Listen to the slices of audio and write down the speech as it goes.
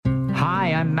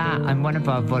Hi, I'm Matt. I'm one of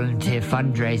our volunteer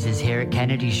fundraisers here at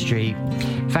Kennedy Street.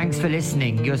 Thanks for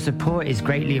listening. Your support is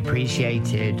greatly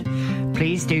appreciated.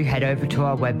 Please do head over to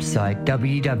our website,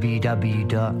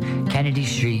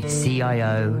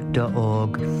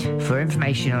 www.kennedystreetcio.org, for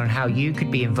information on how you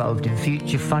could be involved in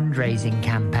future fundraising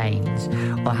campaigns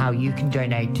or how you can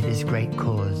donate to this great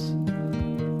cause.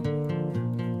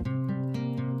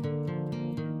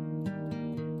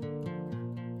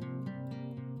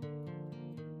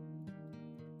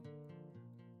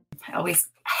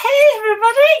 Hey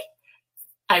everybody!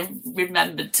 I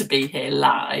remembered to be here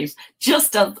live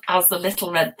just as the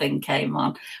little red thing came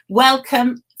on.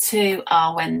 Welcome to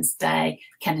our Wednesday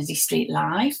Kennedy Street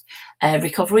Live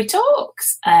Recovery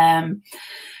Talks.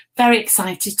 Very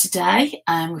excited today.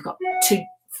 We've got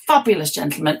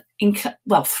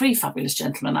three fabulous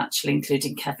gentlemen, actually,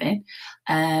 including Kevin.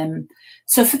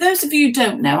 So for those of you who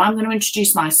don't know, I'm going to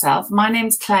introduce myself. My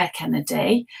name's Claire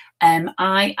Kennedy.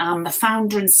 I am the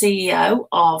founder and CEO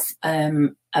of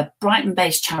a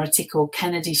Brighton-based charity called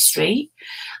Kennedy Street,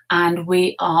 and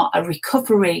we are a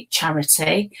recovery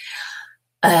charity.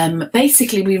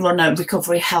 Basically, we run a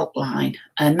recovery helpline,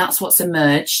 and that's what's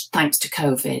emerged thanks to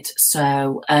COVID.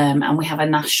 So, and we have a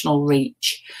national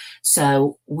reach.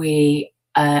 So we,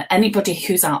 anybody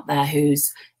who's out there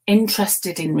who's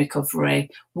interested in recovery,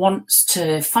 wants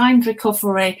to find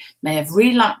recovery, may have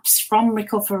relapsed from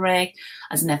recovery,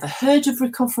 has never heard of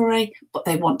recovery, but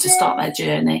they want to start their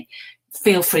journey,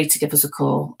 feel free to give us a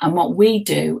call. And what we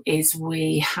do is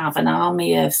we have an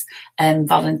army of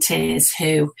volunteers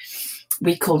who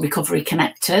we call Recovery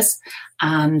Connectors.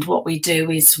 And what we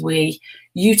do is we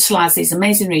utilise these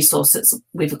amazing resources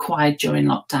we've acquired during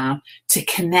lockdown to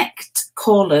connect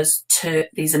callers to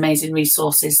these amazing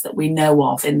resources that we know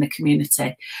of in the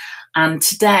community. And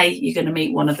today you're going to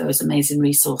meet one of those amazing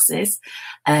resources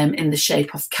in the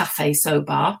shape of Cafe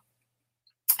Sobar,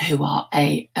 who are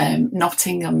a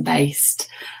Nottingham-based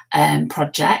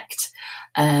project.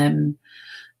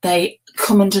 They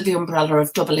come under the umbrella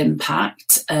of Double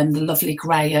Impact. The lovely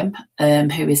Graham,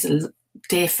 who is a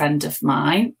dear friend of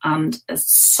mine and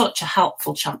such a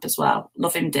helpful chap as well.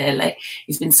 Love him dearly.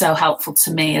 He's been so helpful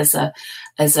to me as a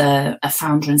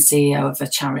founder and CEO of a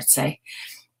charity.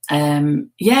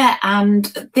 And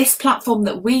this platform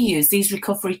that we use, these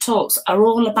recovery talks, are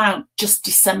all about just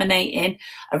disseminating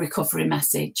a recovery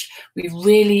message. We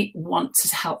really want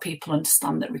to help people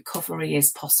understand that recovery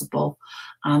is possible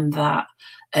and that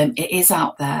it is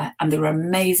out there, and there are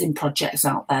amazing projects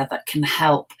out there that can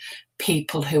help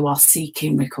people who are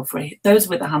seeking recovery, those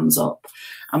with their hands up.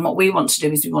 And what we want to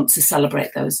do is we want to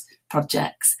celebrate those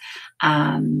projects.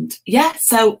 And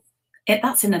so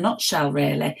that's in a nutshell,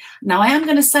 really. Now, I am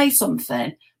going to say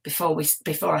something before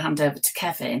I hand over to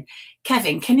Kevin.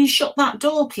 Kevin, can you shut that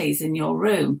door, please, in your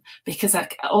room? Because I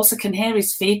also can hear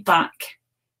his feedback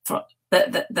for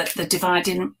the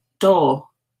dividing door.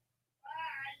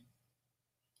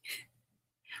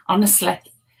 Honestly,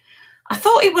 I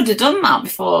thought he would have done that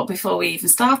before we even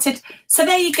started. So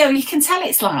there you go. You can tell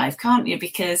it's live, can't you?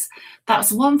 Because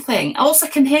that's one thing. I also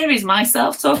can hear is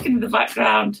myself talking in the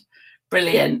background.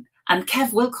 Brilliant. And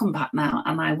Kev will come back now,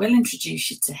 and I will introduce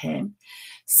you to him.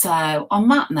 So on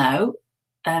that note,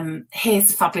 here's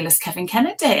the fabulous Kevin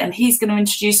Kennedy, and he's going to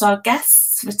introduce our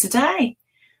guests for today.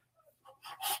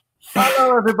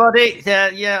 Hello, everybody.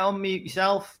 Unmute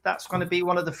yourself. That's going to be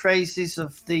one of the phrases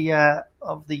of the year.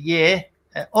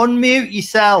 Unmute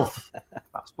yourself.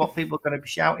 That's what people are going to be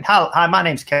shouting. Hi, my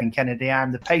name's Kevin Kennedy.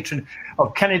 I'm the patron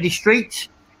of Kennedy Street.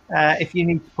 If you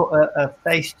need to put a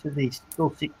face to the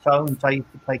dulcet tones, I used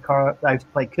to play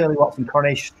Curly Watts in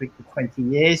Coronation Street for 20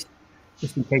 years,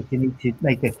 just in case you need to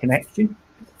make a connection.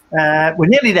 We're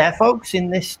nearly there, folks, in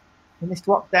this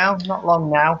lockdown. Not long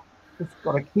now. Just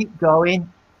got to keep going.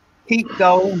 Keep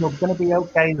going. We're going to be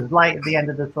okay. There's light at the end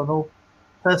of the tunnel.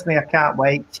 Personally, I can't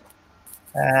wait.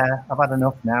 I've had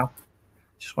enough now.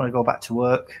 Just want to go back to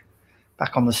work,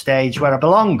 back on the stage where I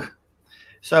belong.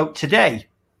 So today,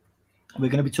 we're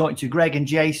going to be talking to Greg and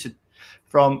Jason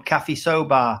from Cafe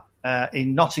Sobar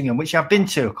in Nottingham, which I've been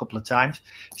to a couple of times.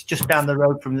 It's just down the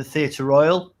road from the Theatre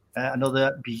Royal,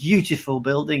 another beautiful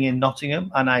building in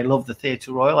Nottingham, and I love the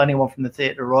Theatre Royal. Anyone from the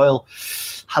Theatre Royal,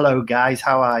 hello, guys,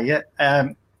 how are you?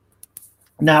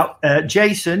 Now,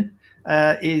 Jason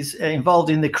is involved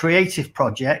in the creative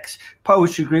projects,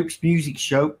 poetry groups, music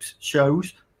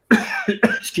shows,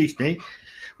 excuse me,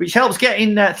 which helps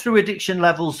getting through addiction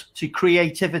levels to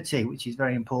creativity, which is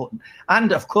very important.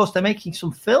 And, of course, they're making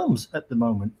some films at the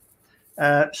moment.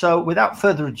 So without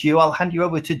further ado, I'll hand you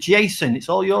over to Jason. It's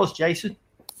all yours, Jason.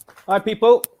 Hi,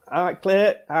 people.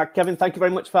 Claire, Kevin, thank you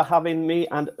very much for having me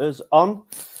and us on.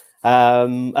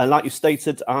 And like you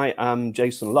stated, I am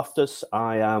Jason Loftus.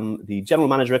 I am the general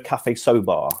manager of Cafe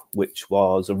Sobar, which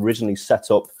was originally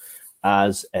set up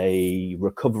as a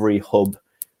recovery hub,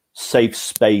 safe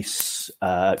space,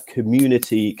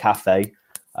 community cafe,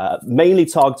 mainly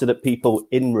targeted at people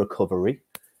in recovery,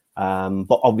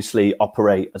 but obviously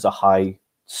operate as a high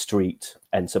street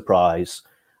enterprise.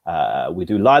 We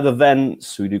do live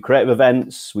events, we do creative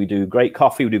events, we do great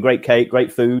coffee, we do great cake,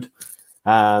 great food.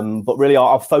 But really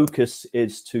our focus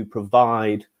is to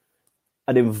provide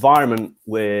an environment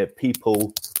where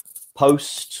people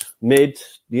post, mid,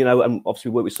 and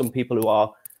obviously work with some people who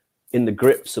are in the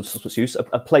grips of substance use,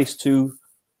 a place to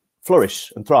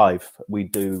flourish and thrive. We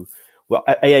do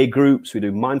AA groups, we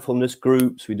do mindfulness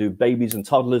groups, we do babies and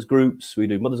toddlers groups, we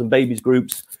do mothers and babies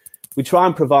groups. We try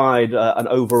and provide an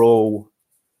overall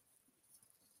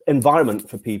environment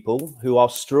for people who are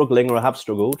struggling or have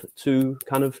struggled to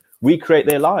kind of recreate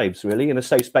their lives, really, in a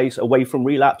safe space, away from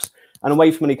relapse and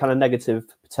away from any kind of negative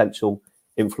potential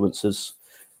influences.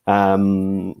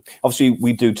 Obviously,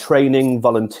 we do training,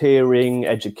 volunteering,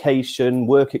 education,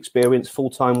 work experience,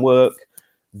 full-time work.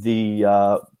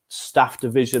 The staff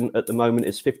division at the moment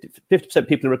is 50%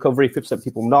 people in recovery, 50%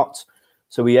 people not.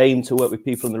 So we aim to work with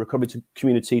people in the recovery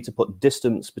community to put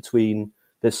distance between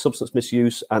their substance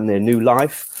misuse and their new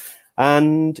life.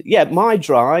 And yeah, my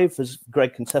drive, as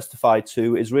Greg can testify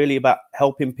to, is really about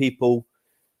helping people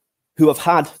who have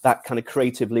had that kind of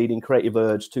creative leading, creative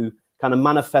urge to kind of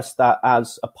manifest that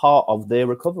as a part of their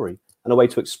recovery and a way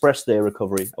to express their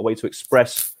recovery, a way to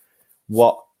express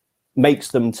what makes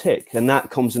them tick. And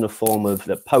that comes in a form of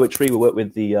the poetry. We work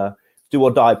with the Do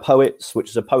or Die Poets, which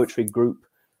is a poetry group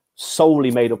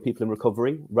solely made of people in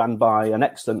recovery, ran by an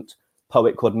excellent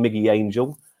poet called Miggy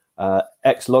Angel,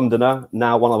 ex-Londoner,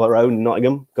 now one of our own in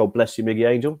Nottingham. God bless you, Miggy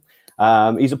Angel.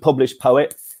 He's a published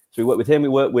poet. So we work with him. We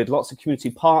work with lots of community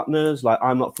partners, like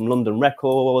I'm Not From London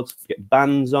Records, get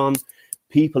bands on,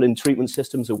 people in treatment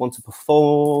systems who want to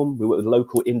perform. We work with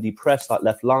local indie press like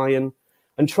Left Lion,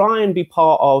 and try and be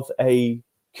part of a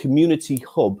community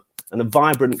hub and a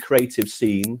vibrant creative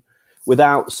scene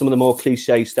without some of the more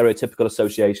cliche stereotypical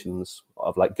associations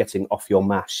of like getting off your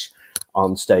mash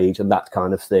on stage and that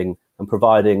kind of thing, and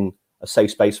providing a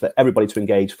safe space for everybody to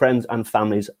engage, friends and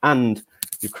families and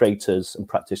your creators and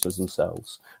practitioners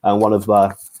themselves. And one of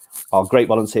our great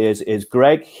volunteers is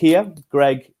Greg here.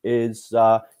 Greg is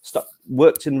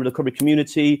worked in the recovery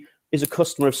community, is a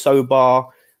customer of Sobar,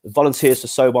 volunteers for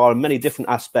Sobar in many different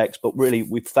aspects, but really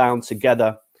we've found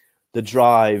together the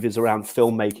drive is around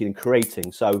filmmaking and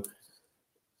creating. So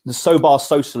the Sobar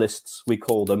Socialists, we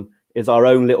call them, is our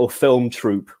own little film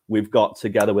troupe we've got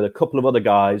together with a couple of other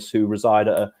guys who reside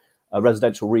at a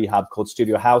residential rehab called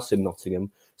Studio House in Nottingham.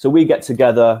 So we get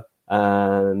together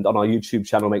and on our YouTube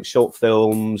channel make short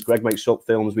films. Greg makes short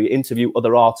films. We interview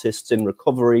other artists in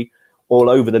recovery all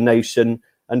over the nation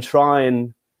and try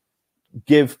and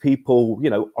give people,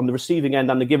 on the receiving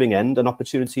end and the giving end, an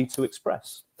opportunity to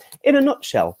express. In a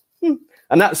nutshell. And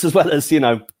that's as well as,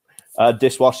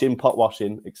 dishwashing, pot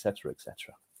washing, etc.,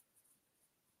 etc.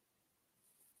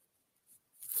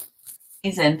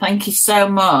 Amazing. Thank you so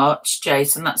much,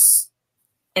 Jason. That's,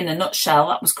 in a nutshell,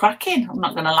 that was cracking. I'm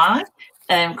not going to lie.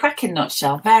 Cracking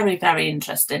nutshell. Very, very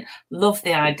interesting. Love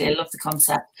the idea. Love the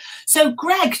concept. So,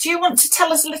 Greg, do you want to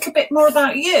tell us a little bit more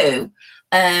about you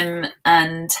and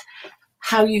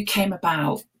how you came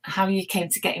about, how you came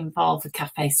to get involved with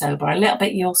Cafe Sobar? A little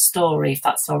bit your story, if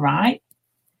that's all right.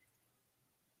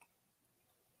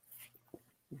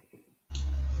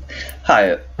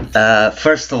 Hi.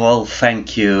 First of all,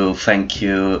 thank you,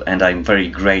 and I'm very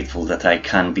grateful that I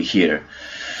can be here.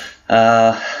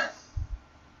 I'm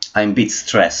a bit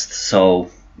stressed,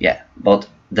 so yeah, but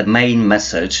the main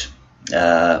message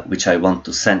which I want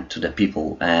to send to the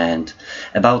people and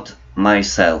about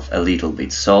myself a little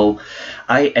bit. So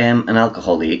I am an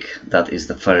alcoholic, that is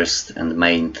the first and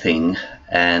main thing,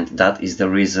 and that is the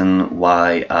reason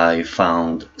why I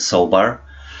found Sobar.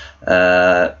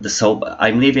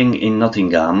 I'm living in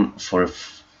Nottingham for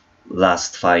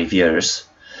last 5 years,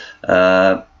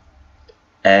 and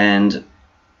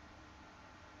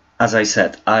as I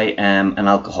said, I am an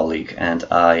alcoholic and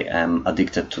I am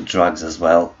addicted to drugs as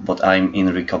well, but I'm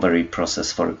in recovery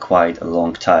process for quite a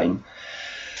long time.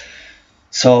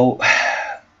 So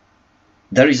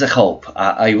there is a hope.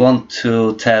 I want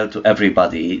to tell to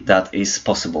everybody that is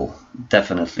possible.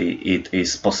 Definitely it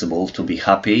is possible to be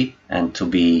happy and to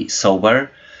be sober,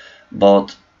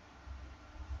 but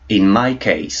in my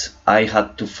case, I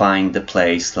had to find a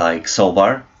place like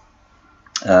Sobar.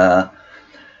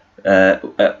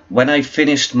 When I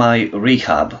finished my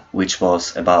rehab, which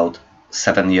was about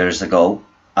 7 years ago,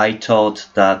 I thought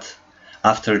that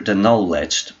after the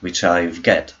knowledge which I've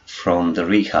get from the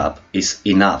rehab is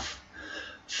enough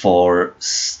for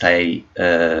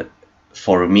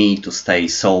me to stay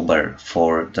sober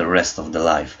for the rest of the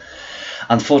life.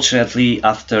 Unfortunately,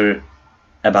 after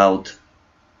about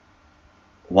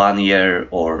 1 year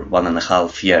or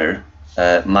 1.5 years,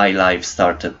 my life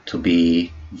started to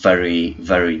be very,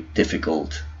 very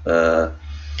difficult.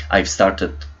 I've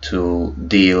started to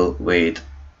deal with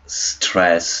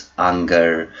stress,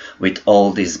 anger, with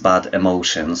all these bad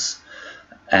emotions.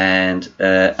 And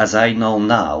as I know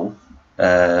now,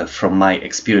 from my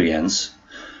experience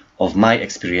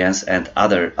and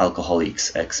other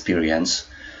alcoholics' experience,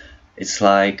 it's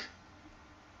like,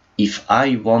 if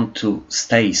I want to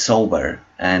stay sober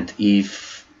and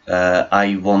if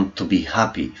I want to be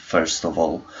happy, first of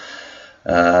all,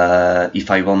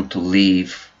 if I want to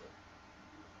live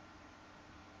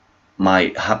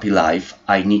my happy life,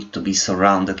 I need to be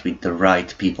surrounded with the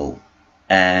right people.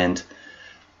 And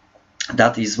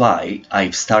that is why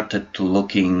I've started to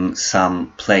looking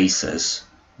some places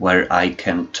where I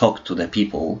can talk to the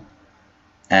people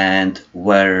and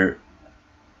where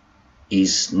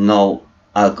is no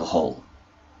alcohol.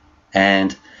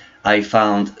 And I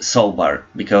found Sobar,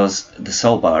 because the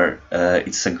Sobar,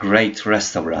 it's a great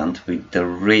restaurant with the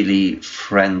really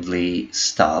friendly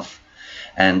staff,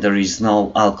 and there is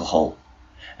no alcohol,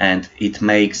 and it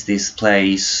makes this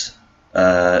place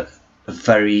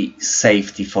very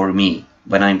safety for me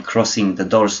when I'm crossing the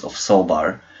doors of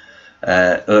Sobar.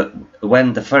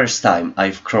 When the first time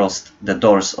I've crossed the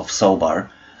doors of Sobar,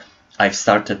 I've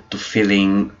started to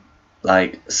feeling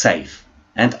like safe.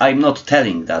 And I'm not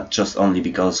telling that just only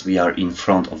because we are in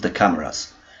front of the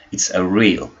cameras. It's a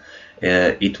real.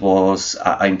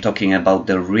 I'm talking about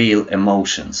the real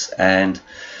emotions. And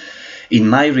in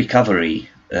my recovery,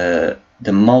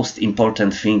 the most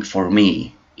important thing for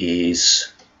me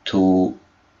is to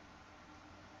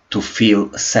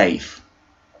feel safe.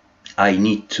 I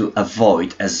need to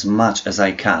avoid as much as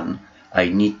I can. I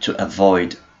need to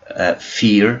avoid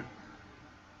fear.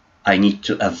 I need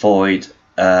to avoid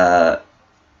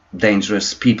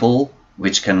dangerous people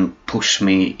which can push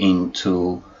me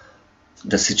into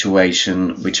the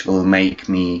situation which will make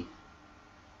me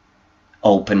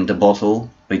open the bottle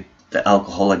with the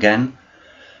alcohol again.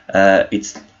 There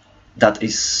is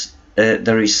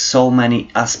so many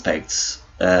aspects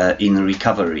in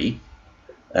recovery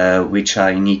which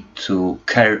I need to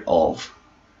care of,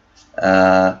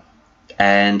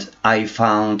 and I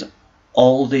found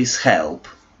all this help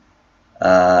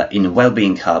in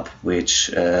Wellbeing Hub, which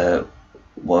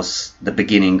was the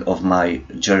beginning of my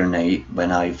journey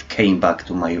when I came back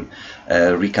to my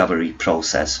recovery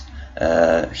process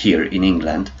here in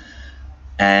England,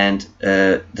 and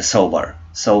the Sobar.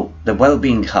 So the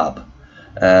Wellbeing Hub,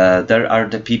 there are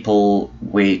the people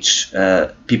which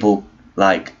people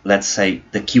like, let's say,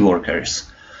 the key workers,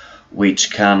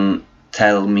 which can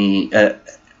tell me,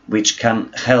 which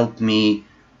can help me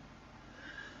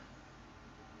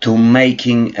to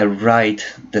making a right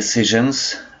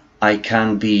decisions. I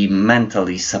can be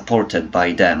mentally supported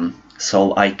by them,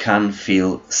 so I can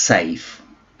feel safe,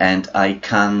 and I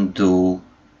can do.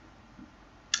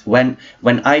 When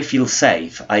I feel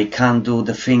safe, I can do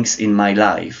the things in my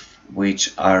life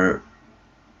which are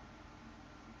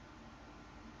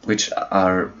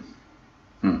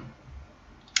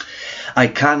I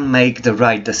can make the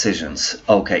right decisions.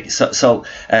 Okay, so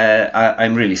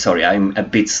I'm really sorry. I'm a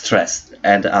bit stressed,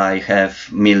 and I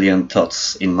have million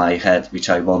thoughts in my head which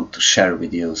I want to share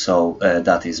with you. So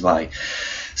that is why.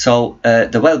 So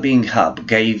the Wellbeing Hub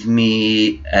gave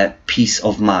me a peace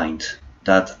of mind,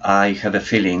 that I have a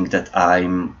feeling that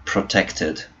I'm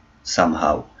protected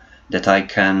somehow, that I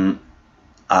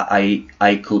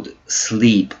could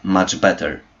sleep much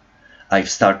better. I've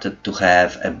started to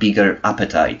have a bigger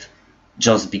appetite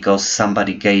just because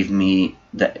somebody gave me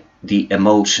the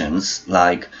emotions,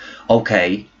 like,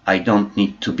 okay, I don't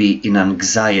need to be in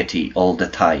anxiety all the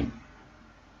time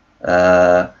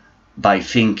by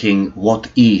thinking, what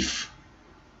if?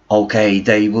 Okay,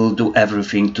 they will do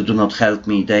everything to do not help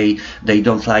me. They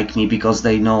don't like me because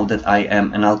they know that I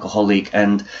am an alcoholic,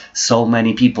 and so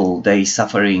many people, they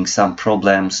suffering some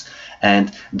problems,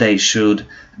 and they should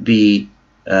be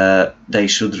they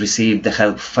should receive the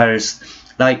help first.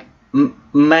 Like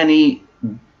many,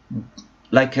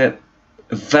 like a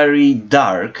very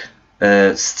dark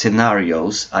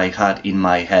scenarios I had in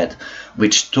my head,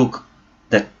 which took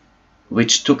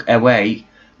away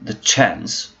the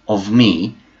chance of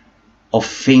me of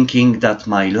thinking that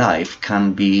my life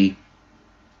can be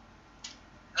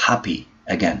happy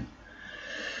again.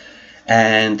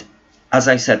 And as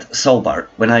I said, Sobar,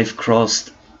 when I've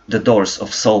crossed the doors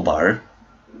of Sobar,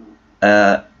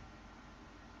 I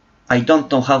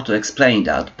don't know how to explain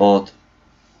that, but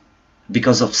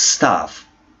because of staff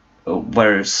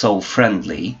were so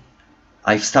friendly,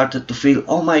 I've started to feel,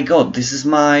 oh my God, this is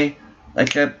I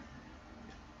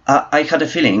had a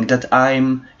feeling that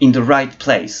I'm in the right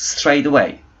place straight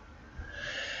away.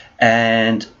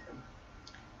 And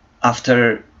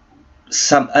after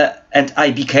and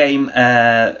I became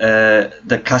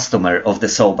the customer of the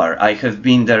Sobar. I have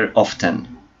been there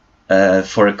often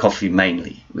for a coffee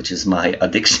mainly, which is my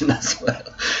addiction as well.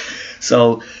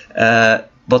 So,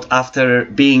 but after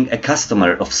being a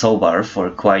customer of Sobar for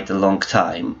quite a long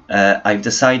time, I've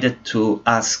decided to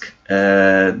ask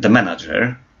the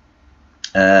manager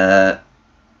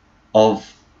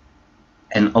of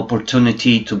an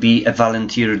opportunity to be a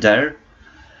volunteer there,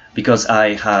 because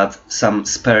I had some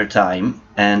spare time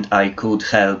and I could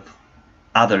help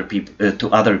other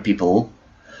people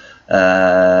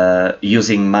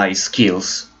using my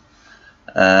skills.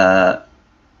 I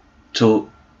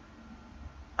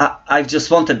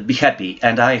just wanted to be happy,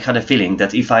 and I had a feeling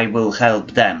that if I will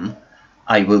help them,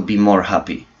 I will be more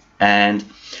happy. And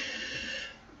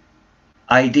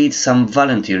I did some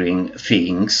volunteering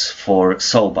things for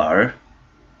Sobar,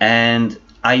 and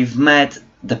I've met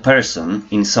the person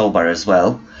in Sobar as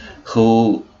well,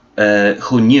 who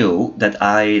knew that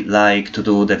I like to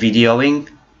do the videoing.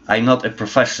 I'm not a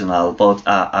professional, but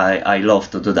I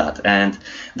love to do that. And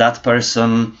that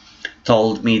person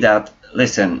told me that,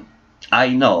 listen, I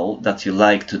know that you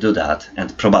like to do that,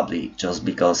 and probably just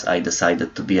because I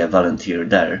decided to be a volunteer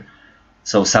there,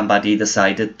 so somebody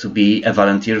decided to be a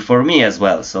volunteer for me as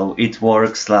well. So it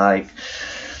works like...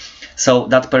 So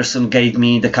that person gave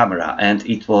me the camera, and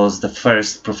it was the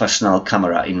first professional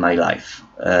camera in my life.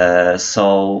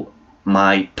 So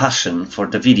my passion for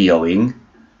the videoing,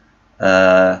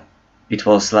 it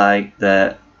was like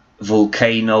the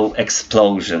volcano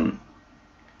explosion.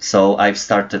 So I've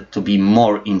started to be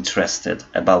more interested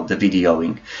about the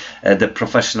videoing. The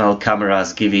professional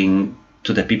cameras giving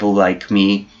to the people like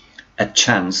me a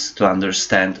chance to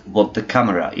understand what the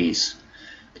camera is,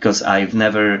 because I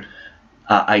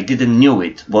didn't knew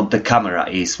it, what the camera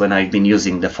is, when I've been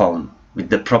using the phone. With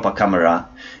the proper camera,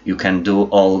 you can do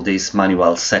all these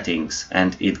manual settings,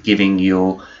 and it giving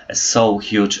you a so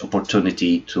huge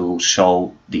opportunity to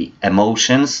show the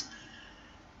emotions.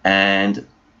 And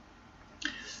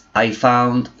I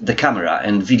found the camera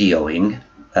and videoing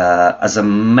as a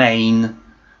main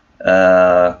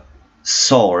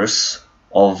source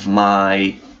of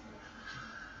my,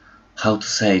 how to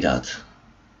say that,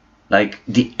 like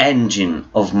the engine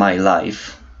of my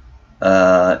life,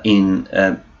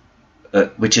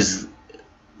 which is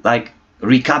like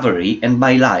recovery and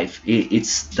my life.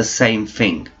 It's the same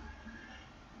thing.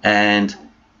 And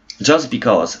just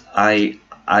because I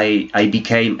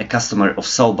became a customer of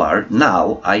Sobar,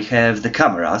 now I have the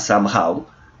camera somehow,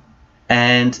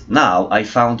 and now I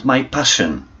found my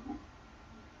passion.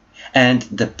 And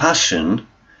the passion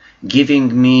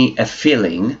giving me a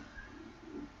feeling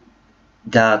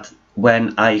that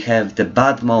when I have the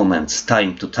bad moments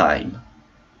time to time,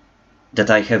 that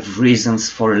I have reasons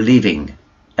for living,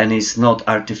 and it's not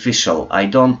artificial. I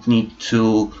don't need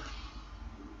to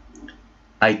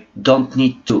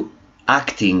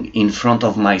acting in front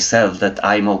of myself that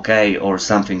I'm okay or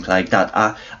something like that.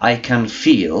 I can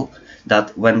feel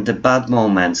that when the bad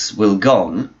moments will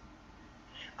gone,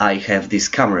 I have this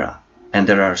camera, and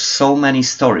there are so many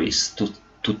stories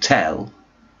to tell,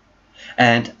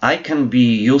 and I can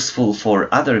be useful for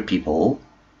other people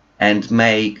and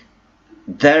make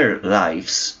their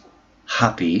lives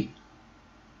happy,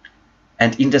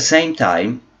 and in the same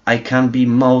time I can be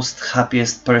most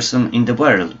happiest person in the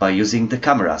world by using the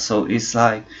camera. So it's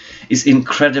like, it's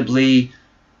incredibly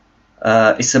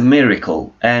it's a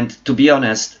miracle. And to be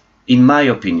honest, in my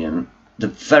opinion, the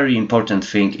very important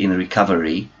thing in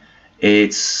recovery,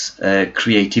 it's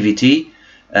creativity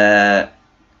and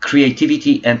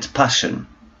passion.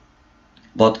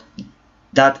 But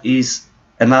that is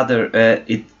another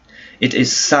it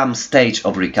is some stage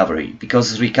of recovery,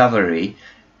 because recovery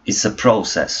is a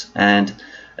process, and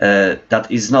that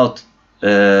is not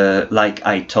like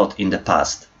I thought in the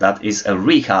past. That is a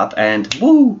rehab, and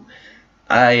woo,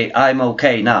 I'm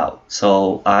okay now.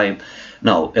 So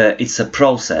it's a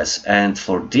process, and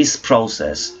for this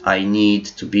process I need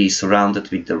to be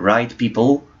surrounded with the right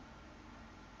people.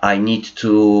 I need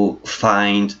to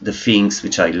find the things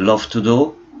which I love to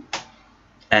do,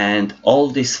 and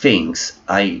all these things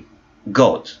I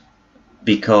got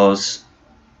because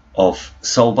of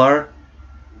Sobar,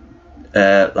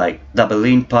 like Double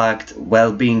Impact,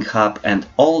 Wellbeing Hub, and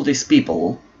all these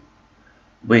people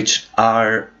which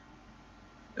are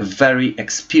very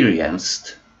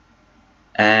experienced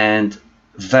and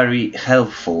very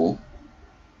helpful,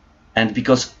 and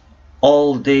because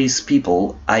all these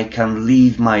people, I can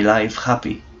live my life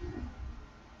happy,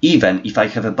 even if I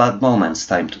have a bad moments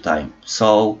time to time.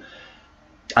 So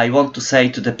I want to say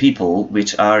to the people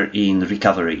which are in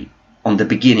recovery, on the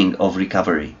beginning of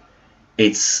recovery,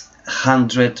 it's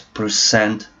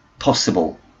 100%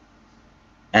 possible.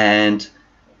 And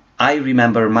I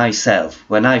remember myself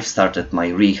when I've started my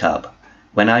rehab,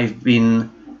 when I've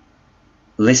been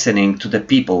listening to the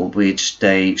people which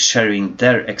they sharing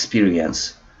their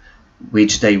experience,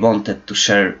 which they wanted to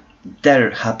share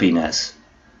their happiness,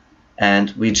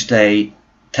 and which they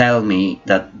tell me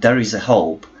that there is a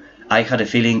hope. I had a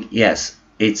feeling, yes,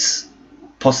 it's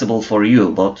possible for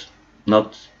you, but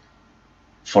not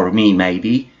for me,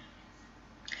 maybe.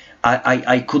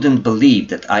 I couldn't believe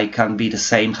that I can be the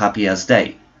same happy as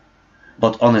they.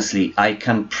 But honestly, I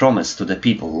can promise to the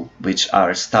people which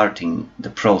are starting the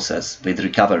process with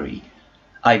recovery,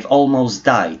 I've almost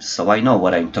died, so I know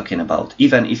what I'm talking about.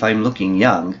 Even if I'm looking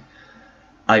young,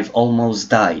 I've almost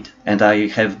died, and I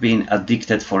have been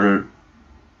addicted for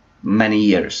many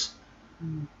years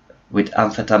with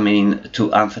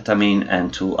amphetamine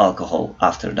and to alcohol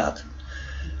after that.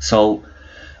 So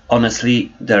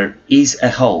honestly, there is a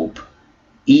hope,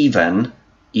 even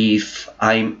if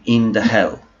I'm in the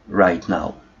hell right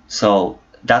now. So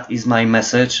that is my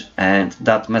message, and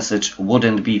that message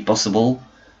wouldn't be possible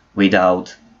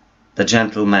without the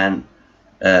gentleman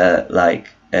like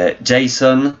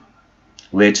Jason,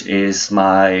 which is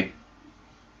my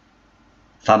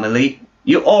family.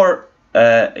 You all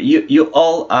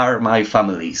are my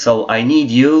family, so I need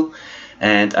you,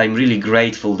 and I'm really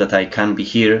grateful that I can be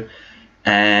here.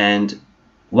 And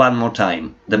one more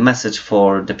time, the message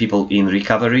for the people in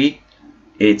recovery,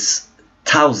 it's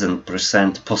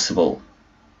 1000% possible,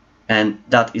 and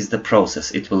that is the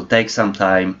process. It will take some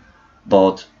time,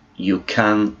 but you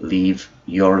can live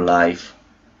your life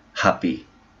happy,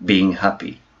 being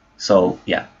happy. So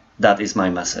yeah, that is my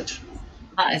message.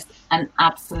 That is an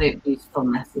absolute beautiful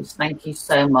message. Thank you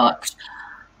so much.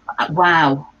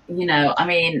 Wow. You know, I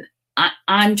mean,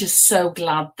 I'm just so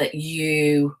glad that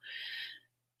you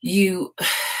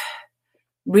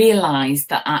realize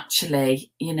that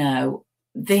actually, you know,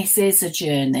 this is a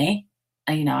journey.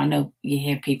 And, you know, I know you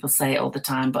hear people say it all the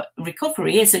time, but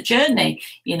recovery is a journey,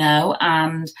 you know,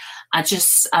 and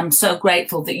I'm so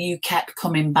grateful that you kept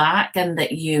coming back and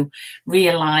that you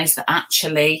realized that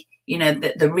actually, you know,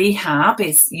 that the rehab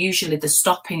is usually the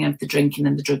stopping of the drinking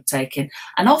and the drug taking.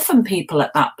 And often people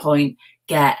at that point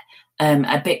get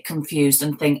a bit confused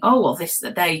and think, oh, well,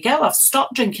 there you go. I've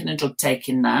stopped drinking and drug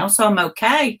taking now, so I'm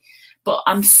okay. But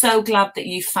I'm so glad that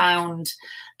you found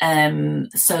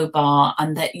SoBar,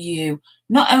 and that you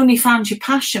not only found your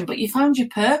passion, but you found your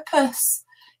purpose,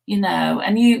 you know,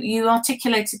 and you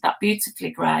articulated that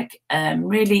beautifully, Greg.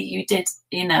 Really, you did,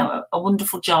 you know, a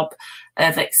wonderful job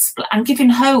of and giving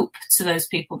hope to those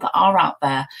people that are out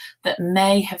there that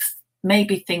may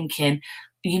be thinking,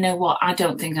 you know what, I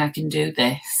don't think I can do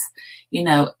this. You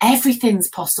know, everything's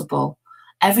possible.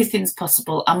 Everything's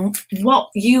possible. And what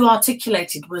you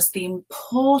articulated was the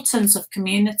importance of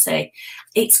community.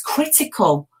 It's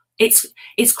critical.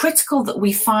 It's critical that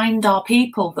we find our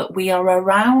people, that we are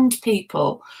around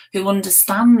people who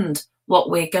understand what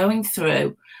we're going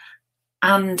through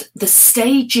and the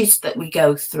stages that we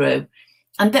go through,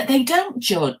 and that they don't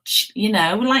judge. You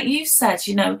know, like you said,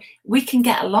 you know, we can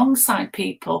get alongside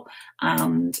people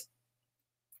and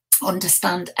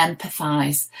understand,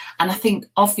 empathize. And I think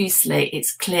obviously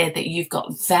it's clear that you've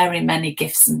got very many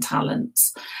gifts and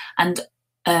talents. And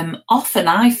often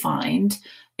I find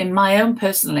in my own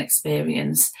personal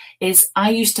experience is I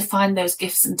used to find those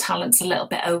gifts and talents a little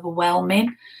bit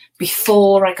overwhelming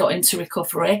before I got into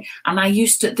recovery. And I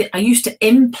used to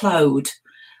implode.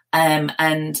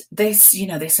 And this, you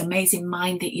know, this amazing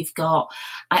mind that you've got,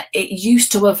 it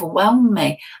used to overwhelm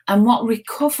me. And what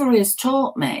recovery has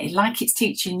taught me, like it's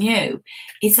teaching you,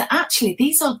 is that actually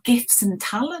these are gifts and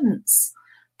talents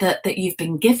that you've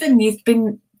been given. You've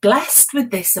been blessed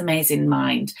with this amazing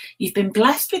mind. You've been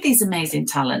blessed with these amazing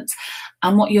talents.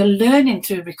 And what you're learning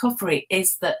through recovery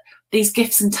is that these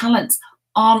gifts and talents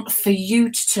aren't for you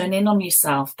to turn in on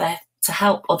yourself. They're to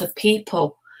help other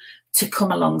people to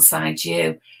come alongside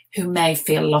you who may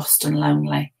feel lost and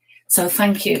lonely. So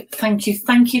thank you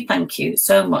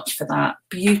so much for that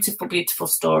beautiful, beautiful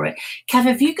story. Kev,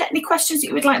 have you got any questions that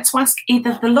you would like to ask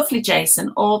either the lovely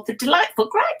Jason or the delightful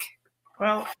Greg?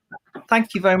 Well,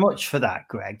 thank you very much for that,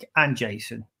 Greg and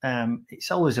Jason.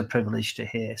 It's always a privilege to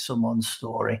hear someone's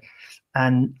story.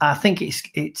 And I think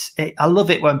I love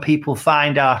it when people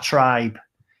find our tribe.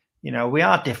 You know, we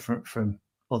are different from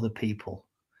other people.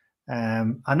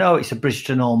 I know it's a bridge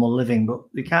to normal living, but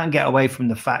we can't get away from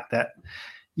the fact that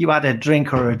you add a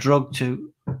drink or a drug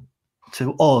to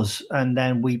us, and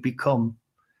then we become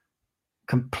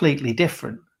completely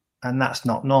different, and that's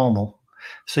not normal.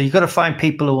 So you've got to find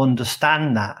people who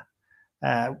understand that,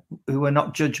 who are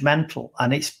not judgmental,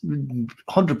 and it's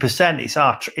 100%.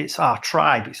 It's our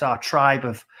tribe. It's our tribe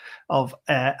of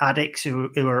addicts who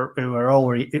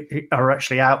are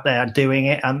actually out there doing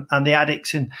it, and the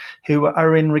addicts who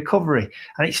are in recovery.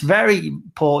 And it's very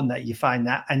important that you find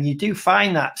that, and you do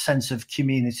find that sense of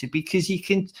community, because you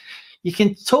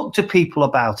can talk to people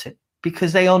about it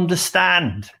because they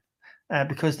understand.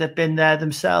 Because they've been there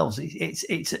themselves.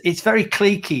 It's very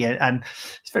cliquey and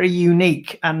it's very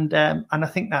unique, and I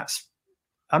think that's.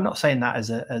 I'm not saying that as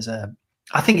a.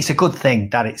 I think it's a good thing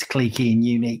that it's cliquey and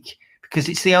unique, because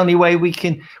it's the only way we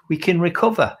can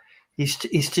recover is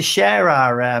to share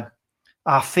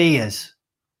our fears,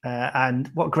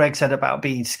 and what Greg said about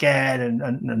being scared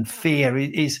and fear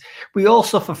is we all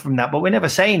suffer from that, but we never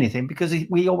say anything because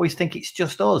we always think it's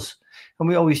just us. And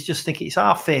we always just think it's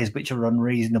our fears which are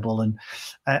unreasonable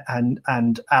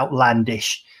and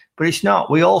outlandish, but it's not.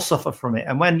 We all suffer from it.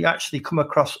 And when you actually come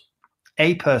across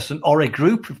a person or a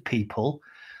group of people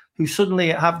who suddenly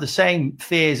have the same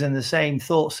fears and the same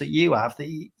thoughts that you have,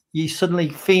 that you suddenly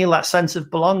feel that sense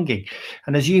of belonging.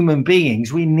 And as human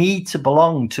beings, we need to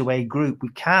belong to a group. We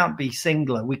can't be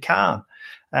singular. We can't.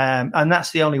 And that's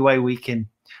the only way we can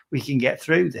get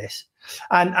through this.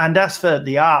 And as for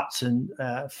the arts and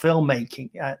filmmaking,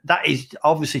 that is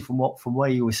obviously from where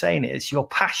you were saying it's your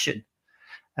passion.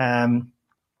 And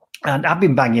I've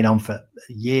been banging on for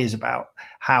years about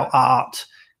how art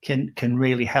can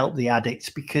really help the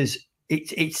addicts, because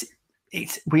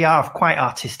we are quite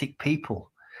artistic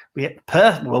people.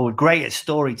 We're great at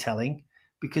storytelling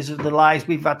because of the lies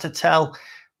we've had to tell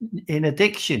in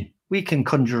addiction. We can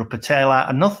conjure up a tale out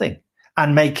of nothing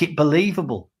and make it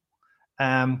believable.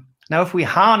 Now, if we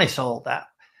harness all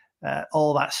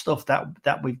that stuff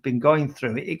that we've been going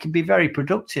through, it can be very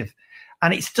productive.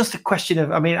 And it's just a question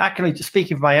of, I mean, I can just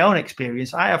speak of my own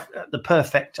experience. I have the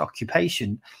perfect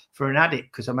occupation for an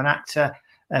addict because I'm an actor,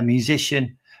 a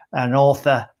musician, an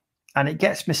author, and it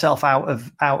gets myself out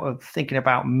of thinking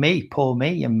about me, poor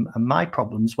me, and my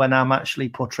problems when I'm actually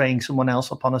portraying someone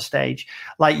else up on a stage,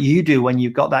 like you do when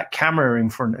you've got that camera in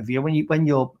front of you. When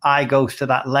your eye goes to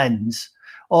that lens,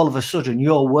 all of a sudden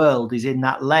your world is in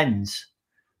that lens,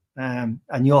 and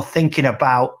you're thinking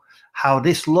about how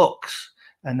this looks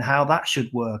and how that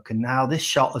should work and how this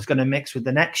shot is going to mix with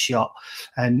the next shot,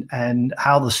 and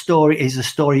how the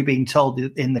story being told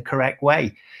in the correct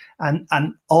way.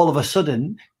 And all of a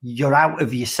sudden you're out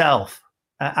of yourself,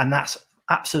 and that's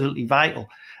absolutely vital.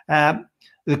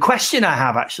 The question I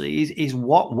have actually is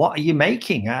what are you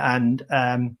making? And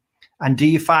do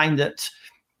you find that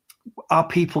are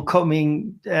people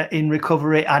coming in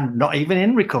recovery and not even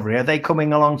in recovery? Are they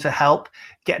coming along to help,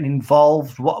 getting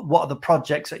involved? What are the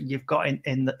projects that you've got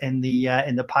in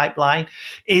the pipeline?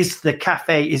 Is the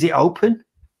cafe, is it open?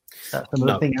 That's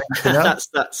another thing I need to know.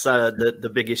 That's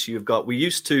the big issue you've got. We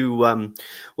used to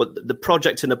the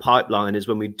project in the pipeline is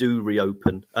when we do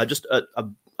reopen.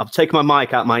 I've taken my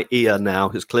mic out my ear now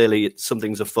because clearly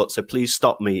something's afoot. So please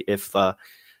stop me if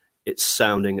it's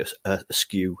sounding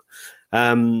askew.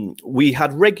 We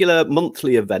had regular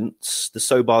monthly events, the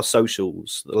SoBar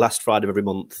Socials, the last Friday of every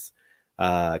month,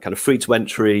 kind of free to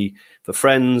entry for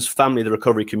friends, family, the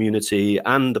recovery community,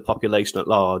 and the population at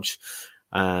large.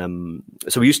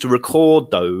 So we used to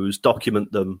record those,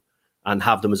 document them, and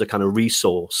have them as a kind of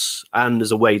resource and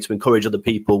as a way to encourage other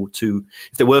people to,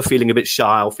 if they were feeling a bit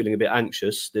shy or feeling a bit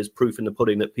anxious, there's proof in the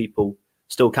pudding that people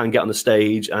still can get on the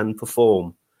stage and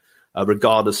perform.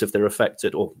 Regardless if they're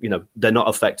affected or, they're not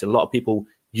affected. A lot of people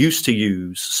used to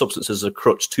use substances as a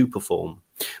crutch to perform,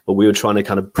 but we were trying to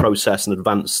kind of process and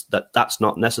advance that's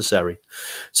not necessary.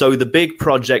 So the big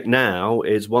project now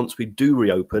is once we do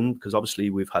reopen, because obviously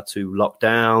we've had to lock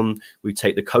down, we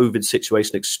take the COVID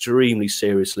situation extremely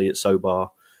seriously at SoBar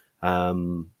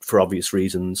for obvious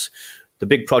reasons. The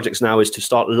big project now is to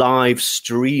start live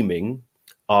streaming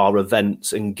our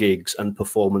events and gigs and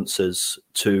performances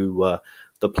to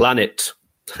the planet,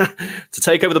 to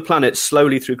take over the planet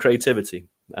slowly through creativity.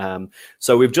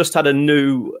 So we've just had a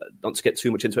new, not to get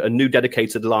too much into it, a new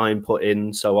dedicated line put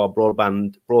in. So our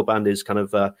broadband is kind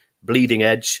of bleeding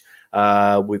edge.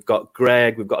 We've got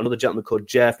Greg, we've got another gentleman called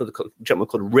Jeff, another gentleman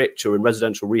called Rich, who are in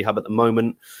residential rehab at the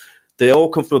moment. They all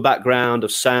come from a background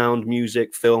of sound,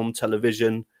 music, film,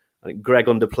 television. I think Greg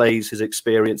underplays his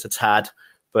experience a tad,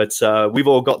 But we've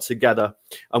all got together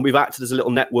and we've acted as a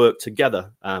little network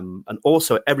together. And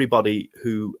also everybody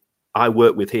who I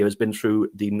work with here has been through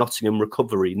the Nottingham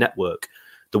Recovery Network,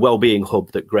 the wellbeing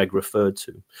hub that Greg referred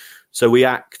to. So they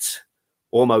act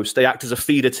as a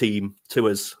feeder team to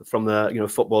us, from the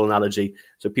football analogy.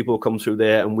 So people will come through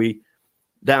there, and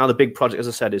now the big project, as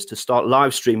I said, is to start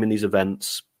live streaming these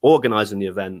events, organizing the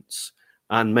events,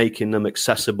 and making them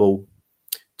accessible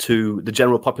to the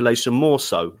general population more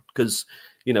so, because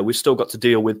we've still got to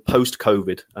deal with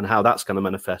post-COVID and how that's going to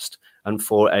manifest. And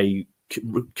for a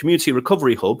community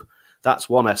recovery hub, that's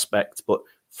one aspect, but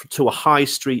to a high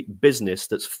street business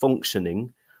that's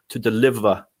functioning to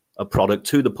deliver a product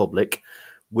to the public,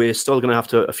 we're still going to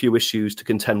have a few issues to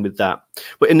contend with that.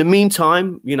 But in the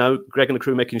meantime, Greg and the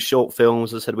crew making short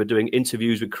films. As I said, we're doing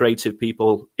interviews with creative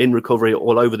people in recovery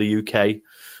all over the UK,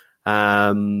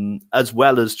 as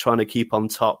well as trying to keep on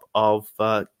top of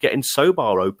getting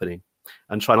SoBar opening,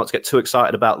 and try not to get too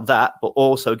excited about that, but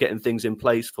also getting things in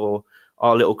place for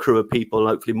our little crew of people. And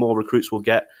hopefully more recruits will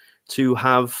get to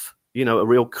have, a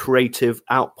real creative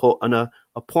output and a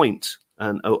point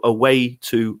and a way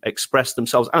to express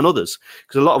themselves and others.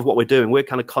 Because a lot of what we're doing, we're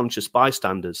kind of conscious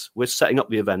bystanders. We're setting up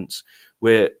the events.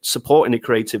 We're supporting the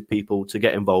creative people to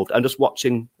get involved, and just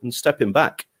watching and stepping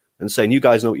back and saying, you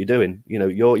guys know what you're doing.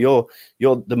 You're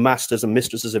the masters and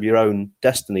mistresses of your own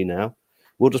destiny now.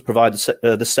 We'll just provide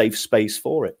the safe space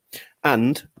for it.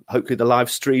 And hopefully the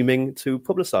live streaming to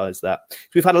publicise that.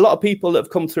 We've had a lot of people that have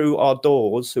come through our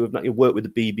doors who have not worked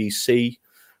with the BBC,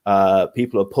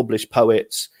 people who have published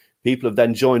poets, people have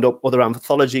then joined up other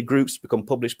anthology groups to become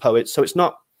published poets. So it's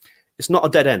not a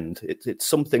dead end. It's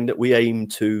something that we aim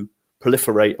to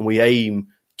proliferate, and we aim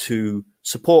to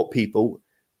support people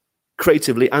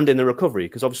creatively and in the recovery,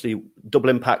 because obviously Double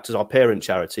Impact is our parent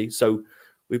charity. So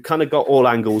we've kind of got all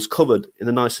angles covered in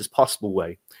the nicest possible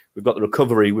way. We've got the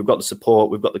recovery, we've got the support,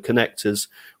 we've got the connectors,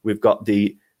 we've got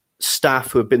the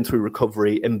staff who have been through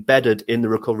recovery embedded in the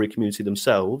recovery community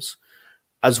themselves,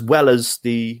 as well as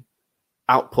the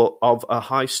output of a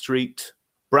high street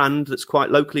brand that's quite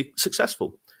locally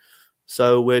successful.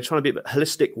 So we're trying to be a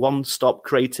holistic, one-stop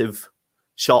creative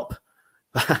shop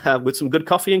with some good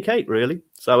coffee and cake, really.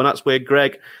 And that's where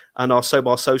Greg and our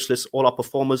SoBar Socialists, all our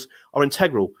performers, are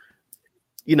integral.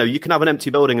 You can have an empty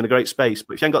building in a great space,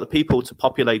 but if you ain't got the people to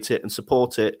populate it and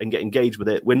support it and get engaged with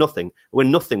it, we're nothing. We're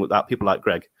nothing without people like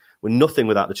Greg. We're nothing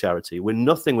without the charity. We're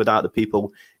nothing without the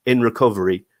people in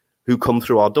recovery who come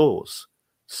through our doors.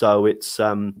 So it's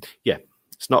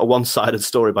not a one-sided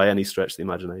story by any stretch of the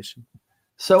imagination.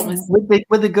 So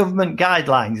with the government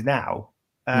guidelines now,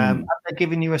 are they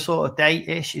giving you a sort of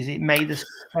date-ish? Is it May the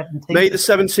 17th? May the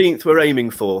 17th we're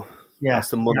aiming for. Yeah. That's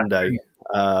the Monday.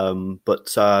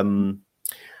 Yeah.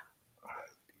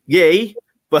 Yay,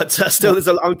 but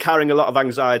still I'm carrying a lot of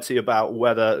anxiety about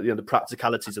whether the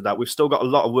practicalities of that. We've still got a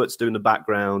lot of work to do in the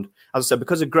background. As I said,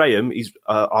 because of Graham, he's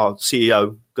our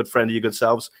CEO, good friend of your good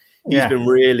selves. He's been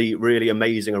really, really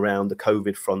amazing around the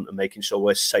COVID front and making sure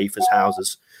we're safe as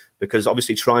houses, because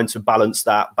obviously trying to balance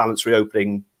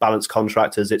reopening, balance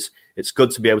contractors, it's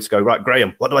good to be able to go, right,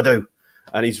 Graham, what do I do?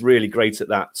 And he's really great at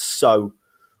that. So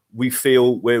we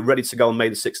feel we're ready to go on May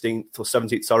the 16th or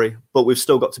 17th, but we've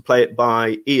still got to play it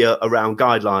by ear around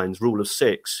guidelines, rule of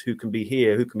 6, who can be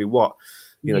here, who can be what,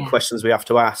 questions we have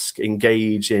to ask,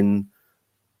 engage in.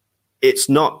 It's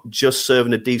not just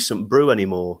serving a decent brew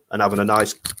anymore and having a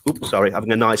nice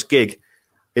gig.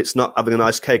 It's not having a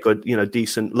nice cake or,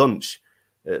 decent lunch.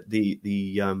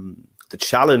 The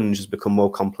challenge has become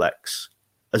more complex,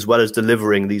 as well as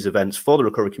delivering these events for the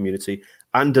recovery community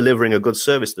and delivering a good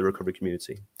service to the recovery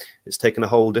community. It's taken a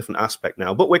whole different aspect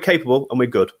now, but we're capable and we're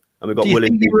good. And we've got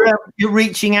willing people. You're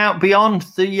reaching out beyond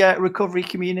the recovery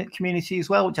community as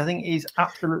well, which I think is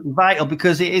absolutely vital,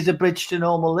 because it is a bridge to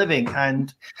normal living.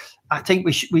 And I think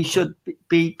we should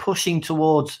be pushing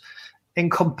towards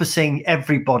encompassing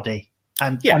everybody.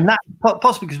 And that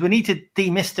possibly because we need to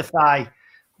demystify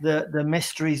the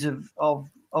mysteries of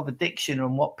addiction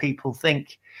and what people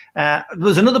think.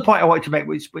 There's another point I wanted to make,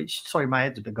 which sorry, my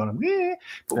head's a bit gone.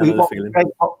 But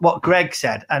what Greg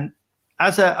said, and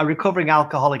as a recovering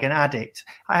alcoholic and addict,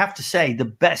 I have to say the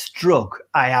best drug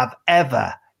I have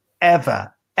ever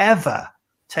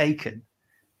taken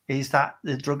is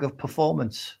the drug of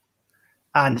performance,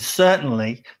 and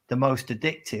certainly the most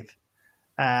addictive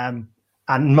and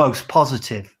most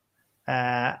positive.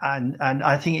 And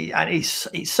I think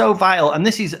it's so vital. And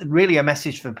this is really a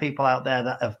message for people out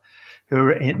there who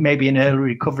are maybe in early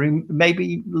recovery,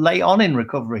 maybe late on in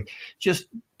recovery. Just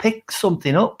pick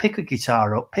something up, pick a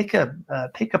guitar up, pick a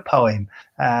poem,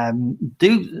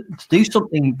 do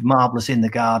something marvelous in the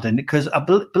garden, because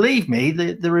believe me,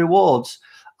 the rewards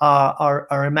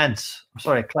are immense. I'm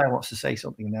sorry, Claire wants to say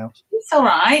something now. It's all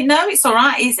right. No, it's all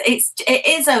right.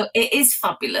 It is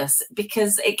fabulous,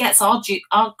 because it gets our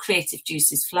creative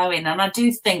juices flowing. And I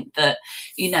do think that,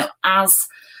 as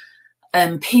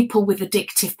people with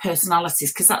addictive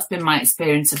personalities, because that's been my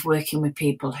experience of working with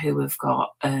people who have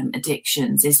got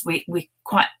addictions, is we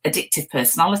quite addictive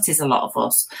personalities, a lot of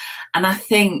us. And I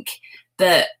think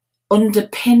that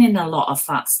underpinning a lot of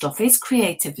that stuff is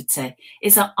creativity.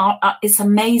 It's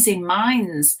amazing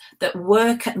minds that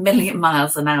work at a million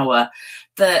miles an hour.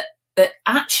 That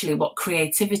actually what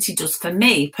creativity does for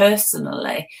me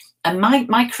personally, and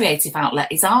my creative outlet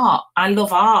is art. I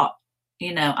love art.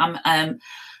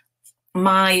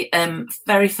 My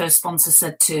very first sponsor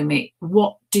said to me,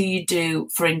 "What do you do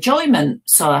for enjoyment?"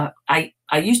 So I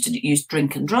used to use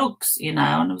drink and drugs, and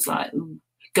I was like,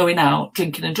 going out,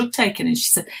 drinking and drug taking. And she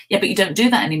said, "Yeah, but you don't do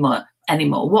that anymore.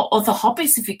 What other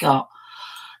hobbies have you got?"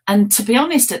 And to be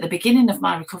honest, at the beginning of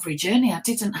my recovery journey, I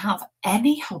didn't have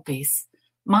any hobbies.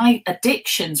 My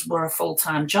addictions were a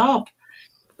full-time job.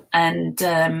 And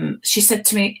she said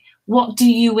to me, what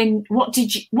did you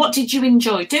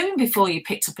enjoy doing before you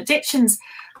picked up addictions?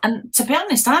 And to be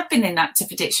honest, I've been in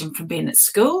active addiction from being at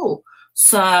school.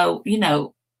 So,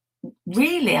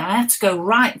 really, I had to go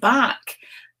right back.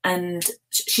 And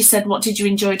she said, "What did you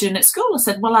enjoy doing at school?" I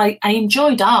said, "Well, I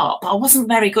enjoyed art, but I wasn't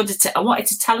very good at it. I wanted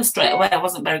to tell her straight away I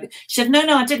wasn't very good." She said,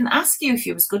 No, I didn't ask you if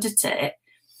you was good at it.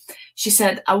 She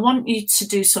said, "I want you to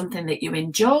do something that you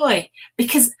enjoy."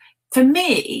 Because for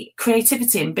me,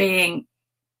 creativity and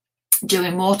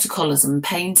doing watercolors and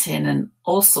painting and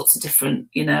all sorts of different,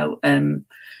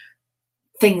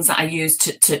 things that I use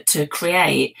to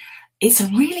create, it's a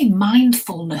really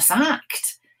mindfulness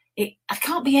act. I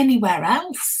can't be anywhere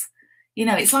else.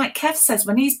 It's like Kev says,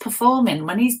 when he's performing,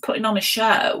 when he's putting on a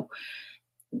show,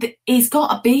 he's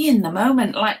got to be in the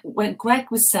moment. Like when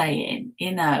Greg was saying,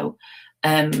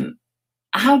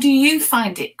 how do you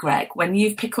find it, Greg, when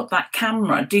you pick up that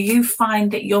camera? Do you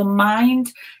find that your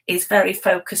mind is very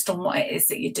focused on what it is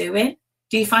that you're doing?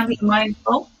 Do you find it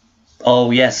mindful?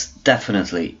 Oh, yes,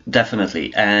 definitely.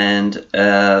 And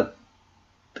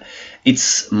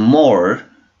it's more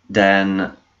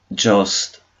than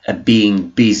just being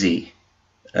busy.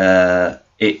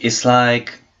 It's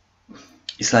like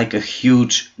a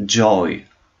huge joy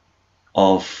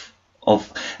of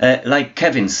like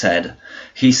Kevin said.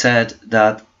 He said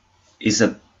that is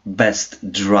a best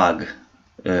drug,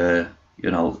 in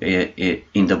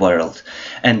the world,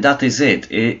 and that is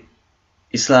it.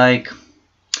 It's like,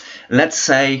 let's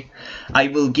say, I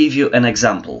will give you an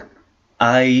example.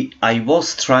 I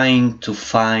was trying to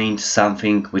find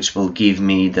something which will give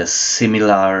me the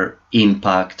similar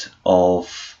impact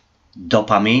of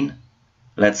dopamine,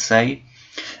 let's say,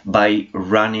 by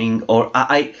running, or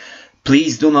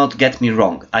please do not get me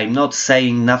wrong. I'm not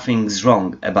saying nothing's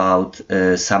wrong about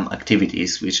some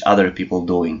activities which other people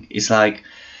doing. It's like,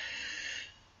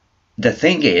 the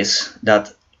thing is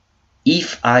that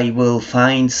if I will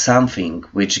find something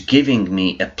which giving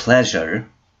me a pleasure,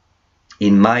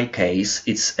 in my case,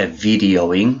 it's a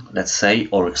videoing, let's say,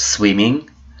 or swimming.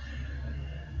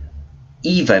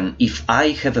 Even if I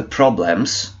have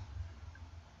problems,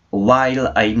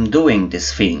 while I'm doing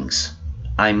these things,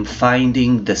 I'm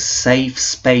finding the safe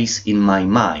space in my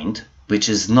mind, which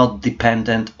is not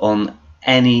dependent on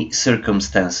any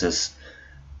circumstances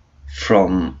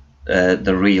from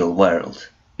the real world.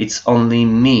 It's only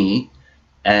me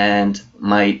and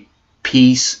my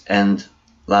peace, and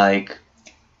like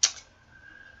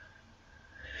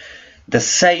the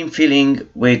same feeling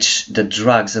which the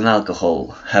drugs and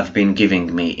alcohol have been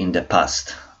giving me in the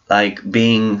past, like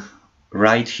being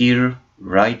right here,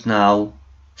 right now,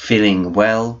 feeling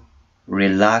well,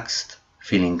 relaxed,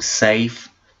 feeling safe.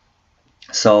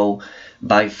 So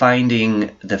by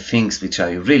finding the things which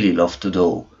I really love to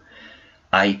do,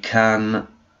 I can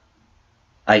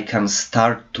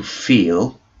start to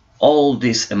feel all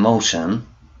these emotions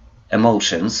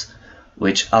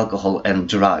which alcohol and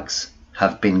drugs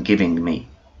have been giving me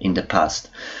in the past.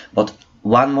 But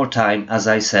one more time, as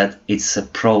I said, it's a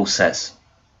process.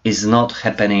 It's not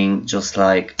happening just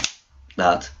like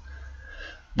that,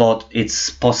 but it's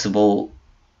possible,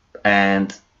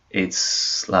 and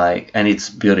it's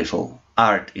beautiful.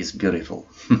 Art is beautiful.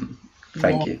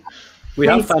 Thank you. We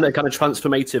have found a kind of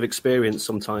transformative experience.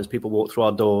 Sometimes people walk through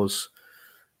our doors,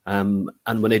 and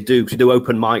when they do, because we do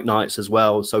open mic nights as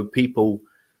well, so people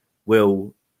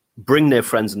will bring their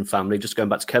friends and family. Just going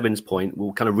back to Kevin's point,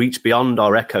 we'll kind of reach beyond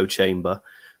our echo chamber.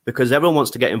 because everyone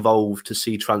wants to get involved to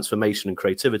see transformation and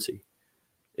creativity.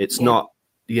 It's not,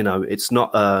 it's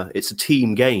a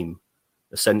team game,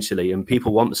 essentially. And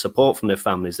people want the support from their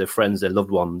families, their friends, their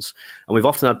loved ones. And we've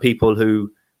often had people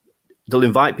who, they'll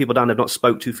invite people down they've not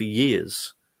spoke to for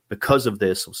years because of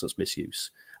their substance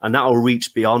misuse. And that will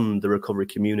reach beyond the recovery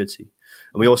community.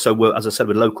 And we also work, as I said,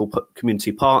 with local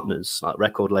community partners, like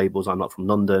record labels, I'm Not From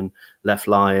London, Left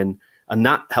Lion, and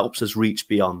that helps us reach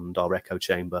beyond our echo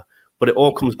chamber. But it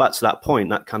all comes back to that point,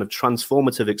 that kind of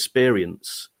transformative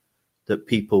experience that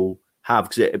people have,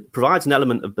 because it provides an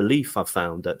element of belief. I've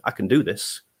found that I can do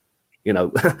this,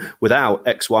 without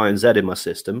X, Y, and Z in my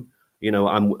system.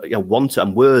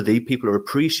 I'm worthy. People are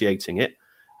appreciating it,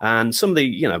 and some of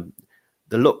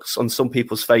the looks on some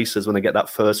people's faces when they get that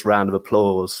first round of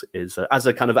applause is, as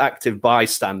a kind of active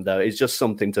bystander, is just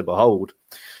something to behold.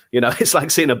 It's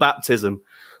like seeing a baptism.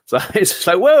 So it's just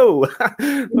like, whoa,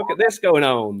 look at this going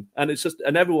on. And it's just,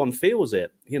 and everyone feels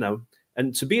it,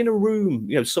 and to be in a room,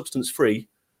 substance free,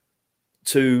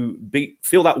 to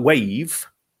feel that wave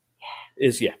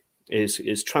is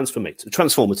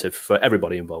transformative for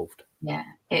everybody involved. Yeah,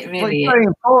 it really is very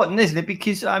important, isn't it?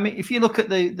 Because if you look at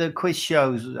the quiz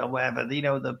shows or whatever,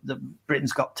 the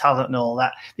Britain's Got Talent and all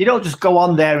that, they don't just go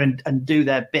on there and do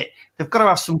their bit. They've got to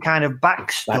have some kind of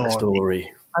backstory.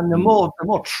 And the more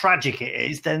tragic it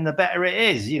is, then the better it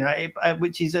is.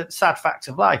 Which is a sad fact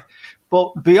of life.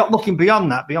 But looking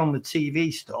beyond that, beyond the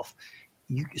TV stuff,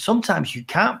 sometimes you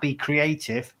can't be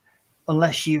creative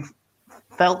unless you've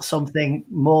felt something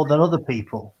more than other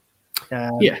people.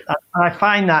 I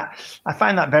find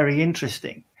that very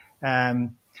interesting,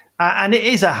 and it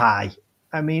is a high.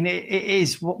 It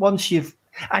is once you've.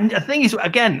 And the thing is,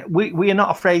 again, we are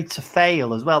not afraid to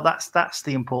fail as well. That's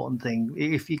the important thing.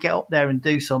 If you get up there and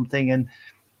do something and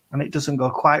it doesn't go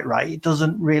quite right, it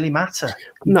doesn't really matter.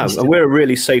 No, and we're a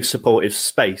really safe, supportive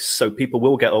space, so people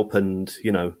will get up and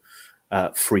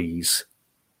freeze.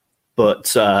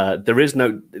 But there is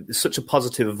such a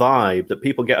positive vibe that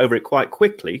people get over it quite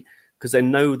quickly because they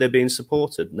know they're being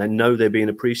supported and they know they're being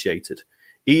appreciated,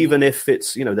 even if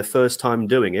it's their first time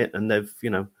doing it and they've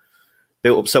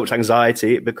built up so much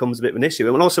anxiety, it becomes a bit of an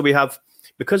issue. And also we have,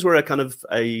 because we're a kind of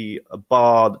a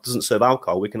bar that doesn't serve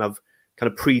alcohol, we can have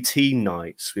kind of pre-teen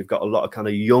nights. We've got a lot of kind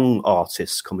of young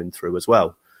artists coming through as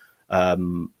well,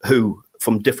 who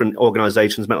from different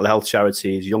organizations, mental health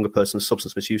charities, younger persons,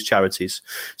 substance misuse charities.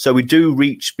 So we do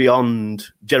reach beyond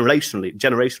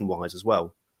generation-wise as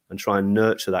well, and try and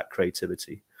nurture that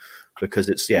creativity, because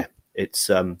it's an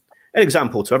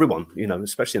example to everyone,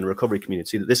 especially in the recovery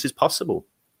community, that this is possible.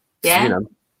 Yeah.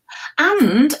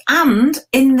 And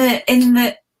in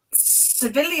the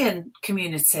civilian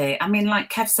community, like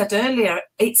Kev said earlier,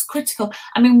 it's critical.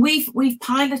 We've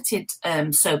piloted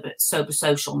sober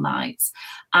social nights,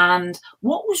 and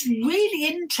what was really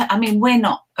interesting, we're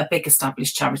not a big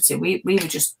established charity. We were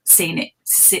just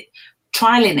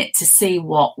trialing it to see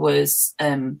what was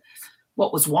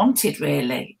wanted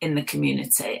really in the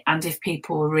community, and if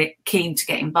people were keen to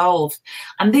get involved.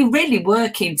 And they really were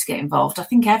keen to get involved. I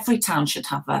think every town should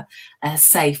have a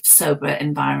safe, sober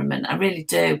environment. I really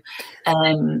do.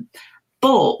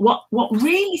 But what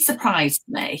really surprised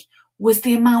me was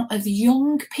the amount of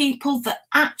young people that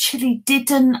actually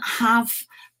didn't have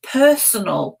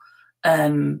personal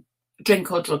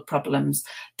drink or drug problems.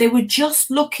 They were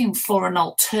just looking for an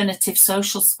alternative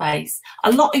social space.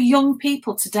 A lot of young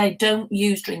people today don't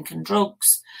use drink and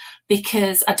drugs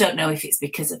because, I don't know if it's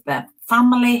because of their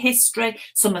family history.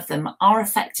 Some of them are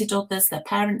affected, others, their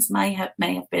parents may have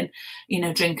been,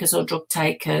 drinkers or drug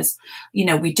takers.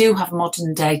 We do have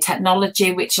modern day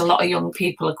technology, which a lot of young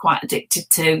people are quite addicted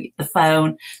to, the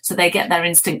phone. So they get their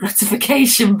instant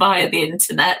gratification via the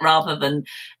internet rather than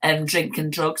drink and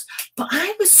drugs. But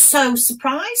I was so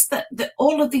surprised that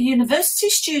all of the university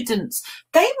students,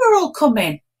 they were all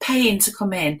paying to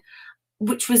come in,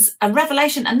 which was a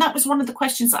revelation. And that was one of the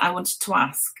questions that I wanted to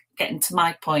ask, getting to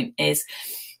my point is,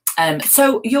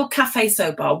 so your Cafe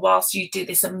Sober, whilst you do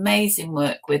this amazing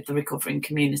work with the recovering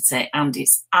community, and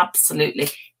it's absolutely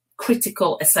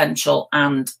critical, essential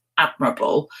and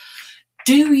admirable,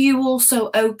 do you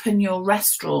also open your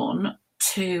restaurant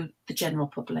to the general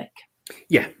public?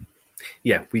 Yeah,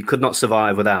 we could not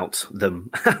survive without them,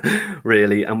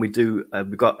 really. And we do,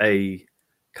 we've got a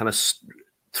kind of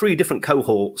 3 different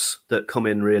cohorts that come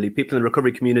in, really. People in the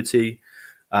recovery community,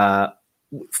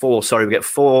 we get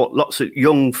 4 lots of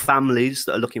young families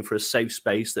that are looking for a safe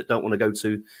space, that don't want to go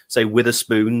to, say,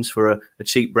 Witherspoons for a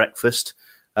cheap breakfast.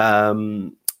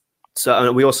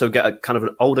 So we also get a kind of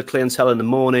an older clientele in the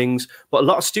mornings, but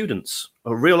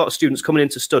a real lot of students coming in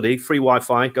to study. Free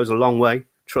Wi-Fi goes a long way.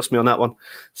 Trust me on that one.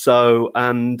 So,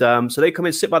 so they come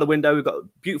in, sit by the window. We've got a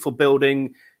beautiful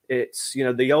building. It's,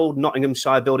 the old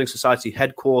Nottinghamshire Building Society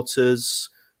headquarters.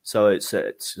 So it's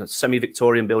a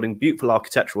semi-Victorian building, beautiful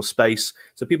architectural space.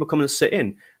 So people come and sit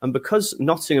in. And because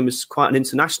Nottingham is quite an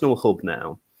international hub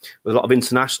now, with a lot of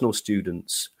international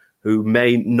students who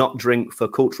may not drink for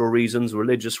cultural reasons,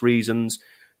 religious reasons,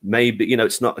 maybe,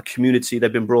 it's not a community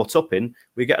they've been brought up in,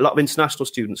 we get a lot of international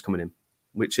students coming in,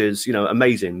 which is,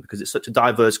 amazing, because it's such a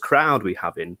diverse crowd we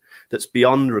have in that's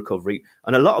beyond recovery.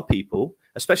 And a lot of people,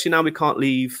 especially now we can't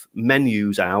leave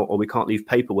menus out or we can't leave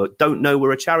paperwork, don't know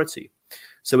we're a charity.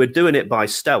 So we're doing it by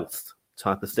stealth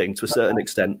type of thing to a certain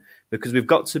extent, because we've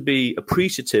got to be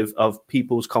appreciative of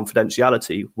people's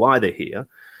confidentiality, why they're here.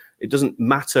 It doesn't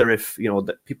matter if,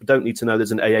 that people don't need to know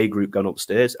there's an AA group going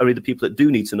upstairs. Only the people that do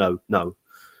need to know.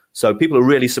 So people are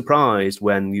really surprised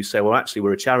when you say, well, actually,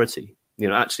 we're a charity.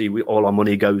 Actually, all our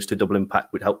money goes to Double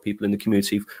Impact. We'd help people in the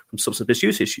community from substance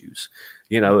misuse issues,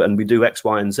 and we do X,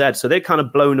 Y, and Z. So they're kind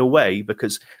of blown away,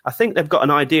 because I think they've got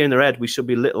an idea in their head we should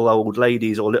be little old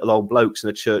ladies or little old blokes in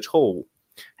a church hall,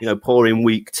 pouring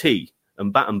weak tea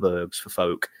and Battenbergs for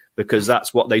folk, because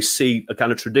that's what they see, a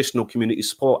kind of traditional community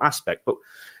support aspect. But,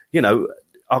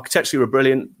 architecturally we're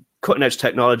brilliant, cutting edge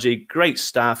technology, great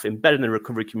staff, embedded in the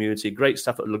recovery community, great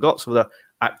staff at lots of other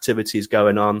activities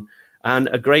going on, and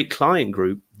a great client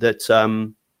group that,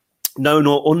 known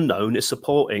or unknown, is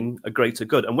supporting a greater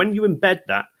good. And when you embed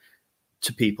that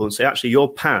to people and say, actually,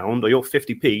 your £1 or your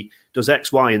 50p does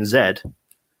X, Y, and Z,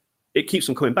 it keeps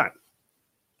them coming back,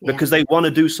 because they want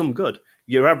to do some good.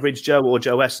 Your average Joe or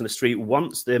Joe S in the street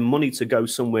wants their money to go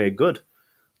somewhere good.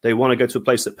 They want to go to a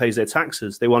place that pays their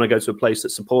taxes. They want to go to a place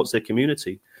that supports their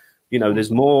community.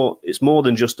 There's more. It's more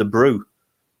than just a brew,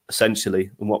 essentially,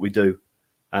 in what we do.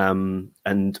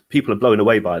 And people are blown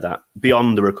away by that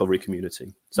beyond the recovery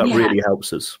community. So that really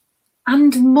helps us.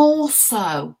 And more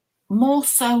so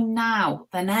now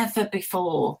than ever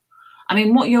before. I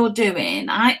mean, what you're doing,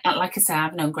 like I say,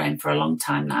 I've known Graham for a long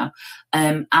time now.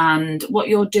 And what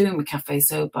you're doing with Cafe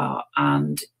Sober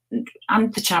and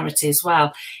the charity as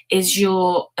well, is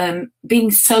you're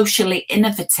being socially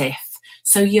innovative.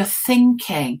 So you're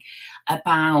thinking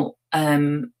about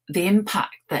the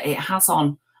impact that it has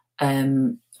on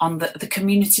the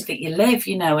community that you live,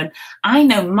 and I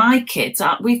know my kids,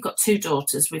 we've got 2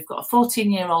 daughters, we've got a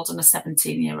 14-year-old and a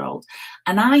 17-year-old,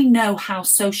 and I know how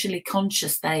socially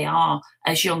conscious they are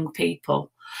as young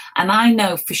people. And I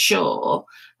know for sure,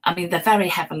 I mean, they're very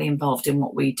heavily involved in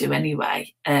what we do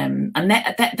anyway. And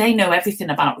they know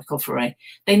everything about recovery.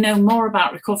 They know more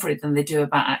about recovery than they do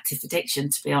about active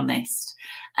addiction, to be honest.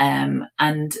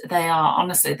 And they are,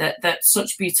 honestly, they're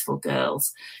such beautiful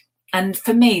girls. And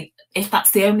for me, if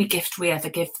that's the only gift we ever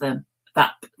give them,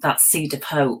 that seed of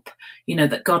hope,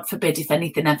 that God forbid, if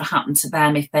anything ever happened to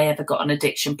them, if they ever got an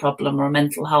addiction problem or a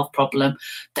mental health problem,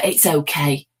 that it's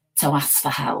okay to ask for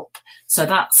help. So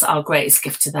that's our greatest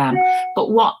gift to them.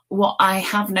 But what I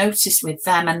have noticed with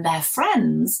them and their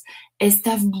friends is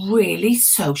they're really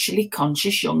socially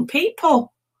conscious young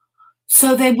people.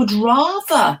 So they would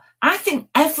rather, I think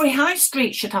every high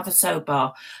street should have a sober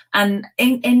bar, and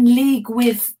in league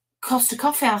with Costa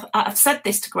Coffee. I've said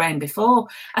this to Graham before.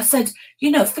 I said,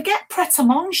 forget Pret a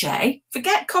Manger,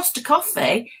 forget Costa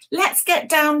Coffee. Let's get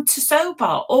down to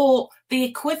sober or the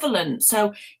equivalent.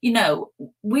 So,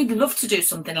 we'd love to do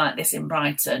something like this in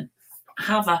Brighton.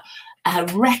 Have a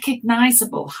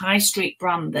recognisable high street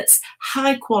brand that's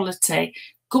high quality,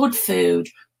 good food,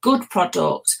 good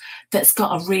product, that's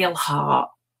got a real heart.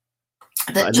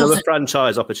 Another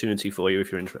franchise opportunity for you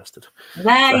if you're interested.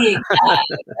 There you go.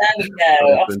 There we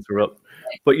go. To interrupt.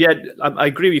 But yeah, I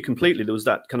agree with you completely. There was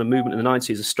that kind of movement in the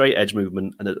 90s, a straight edge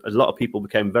movement, and a lot of people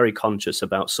became very conscious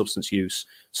about substance use,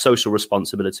 social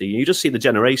responsibility. You just see the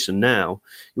generation now.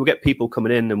 You'll get people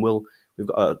coming in and we've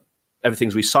got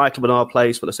everything's recyclable in our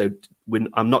place, but they say,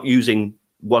 I'm not using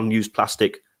one-use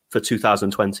plastic for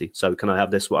 2020, so can I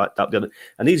have this, that, the other?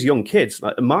 And these young kids,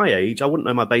 like at my age, I wouldn't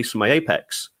know my base from my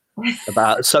apex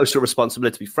about social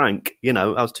responsibility, to be frank. I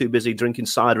was too busy drinking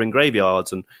cider in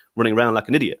graveyards and running around like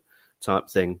an idiot type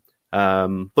thing.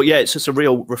 But yeah, it's just a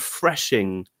real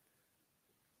refreshing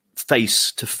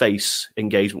face-to-face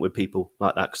engagement with people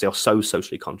like that, because they are so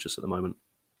socially conscious at the moment.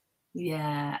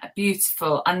 Yeah,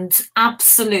 beautiful. And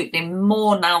absolutely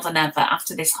more now than ever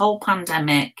after this whole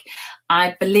pandemic,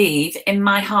 I believe in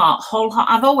my heart,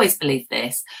 I've always believed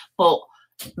this, but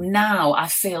now I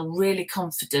feel really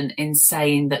confident in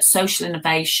saying that social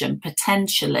innovation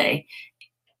potentially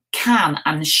can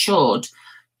and should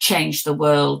change the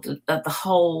world, the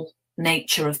whole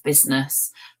nature of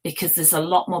business, because there's a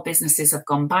lot more businesses have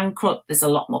gone bankrupt. There's a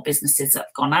lot more businesses that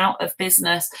have gone out of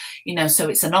business, so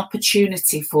it's an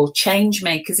opportunity for change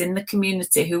makers in the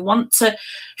community who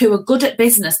are good at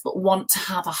business, but want to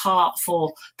have a heart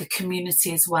for the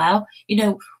community as well.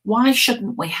 Why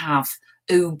shouldn't we have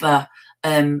Uber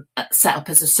set up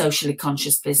as a socially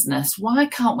conscious business? Why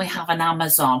can't we have an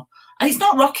Amazon? And it's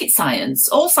not rocket science.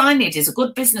 All I need is a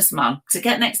good businessman to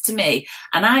get next to me,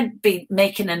 and I'd be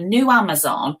making a new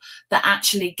Amazon that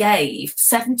actually gave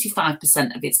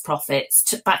 75% of its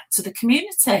profits back to the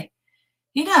community.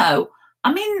 Why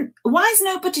has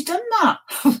nobody done that?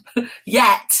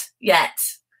 Yet.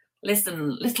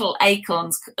 Listen, little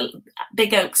acorns,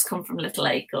 big oaks come from little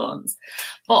acorns.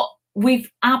 But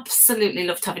we've absolutely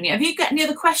loved having you. Have you got any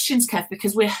other questions, Kev?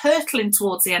 Because we're hurtling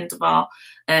towards the end of our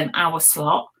hour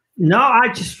slot. No, I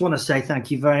just want to say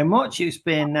thank you very much. It's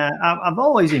been, I'm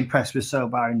always impressed with So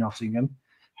Bar in Nottingham.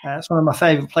 It's one of my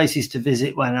favourite places to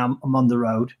visit when I'm on the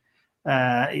road.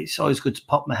 It's always good to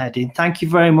pop my head in. Thank you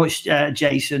very much,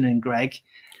 Jason and Greg.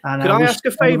 And Could I ask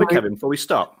a favour, Kevin, before we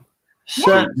stop?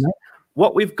 Certainly.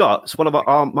 What we've got is one of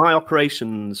my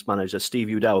operations manager, Steve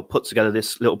Udell, put together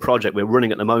this little project we're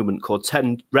running at the moment called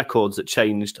 10 Records That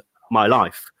Changed My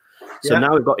Life. So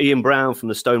now we've got Ian Brown from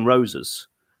the Stone Roses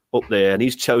up there, and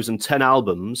he's chosen 10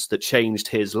 albums that changed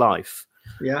his life.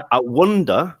 Yeah. I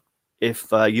wonder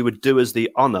if you would do us the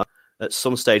honour at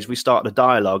some stage, we start a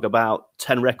dialogue about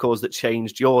 10 records that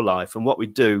changed your life. And what we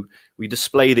do, we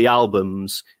display the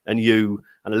albums and a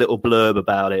little blurb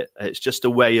about it. It's just a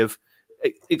way of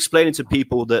explaining to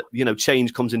people that,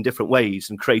 change comes in different ways,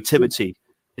 and creativity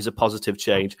is a positive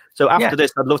change. So after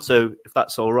this, I'd love to, if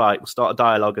that's all right, we'll start a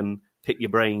dialogue and pick your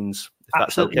brains. If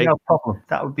absolutely, that's okay. No problem.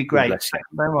 That would be great. Thank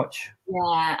you very much.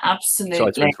 Yeah, absolutely.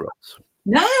 Sorry to interrupt.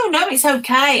 No, it's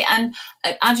okay. And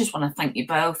I just want to thank you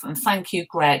both, and thank you,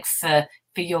 Greg, for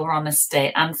your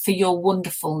honesty and for your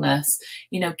wonderfulness.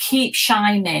 Keep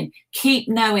shining, keep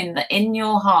knowing that in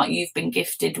your heart you've been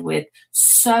gifted with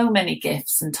so many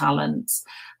gifts and talents,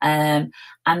 and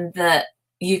that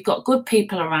you've got good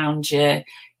people around you,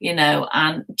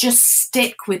 and just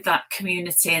stick with that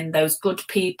community and those good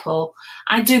people.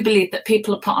 I do believe that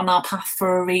people are put on our path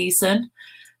for a reason.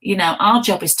 Our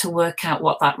job is to work out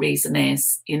what that reason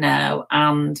is,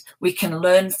 and we can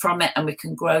learn from it and we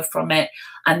can grow from it,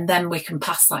 and then we can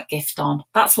pass that gift on.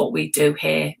 That's what we do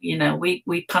here.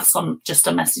 We pass on just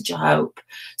a message of hope.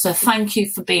 So thank you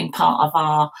for being part of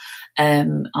our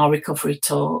recovery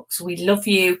talks. We love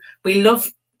you. We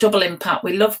love Double Impact.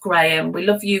 We love Graham. We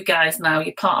love you guys now.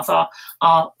 You're part of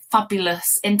our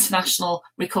fabulous international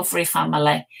recovery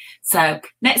family. So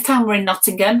next time we're in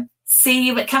Nottingham, see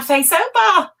you at Cafe So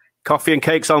Bar. Coffee and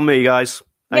cakes on me, guys.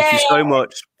 Thank you so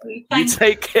much. You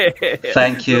take care.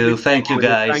 Thank you,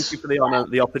 guys. Thank you for the honour,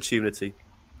 the opportunity.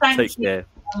 Take care.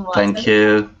 Thank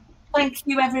you. Thank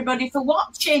you, everybody, for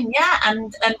watching. Yeah,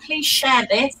 and please share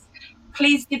this.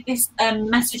 Please give this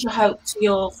message of hope to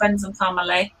your friends and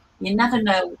family. You never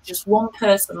know, just one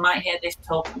person might hear this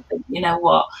talk and think, you know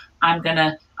what, I'm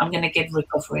gonna give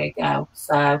recovery a go.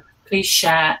 So please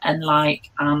share and like,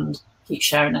 and keep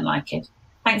sharing and liking.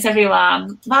 Thanks,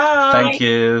 everyone. Bye. Thank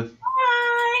you.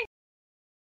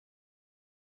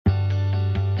 Bye.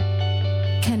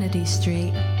 Kennedy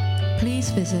Street.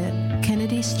 Please visit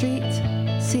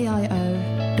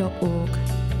kennedystreetcio.org.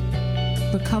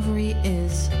 Recovery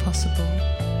is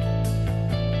possible.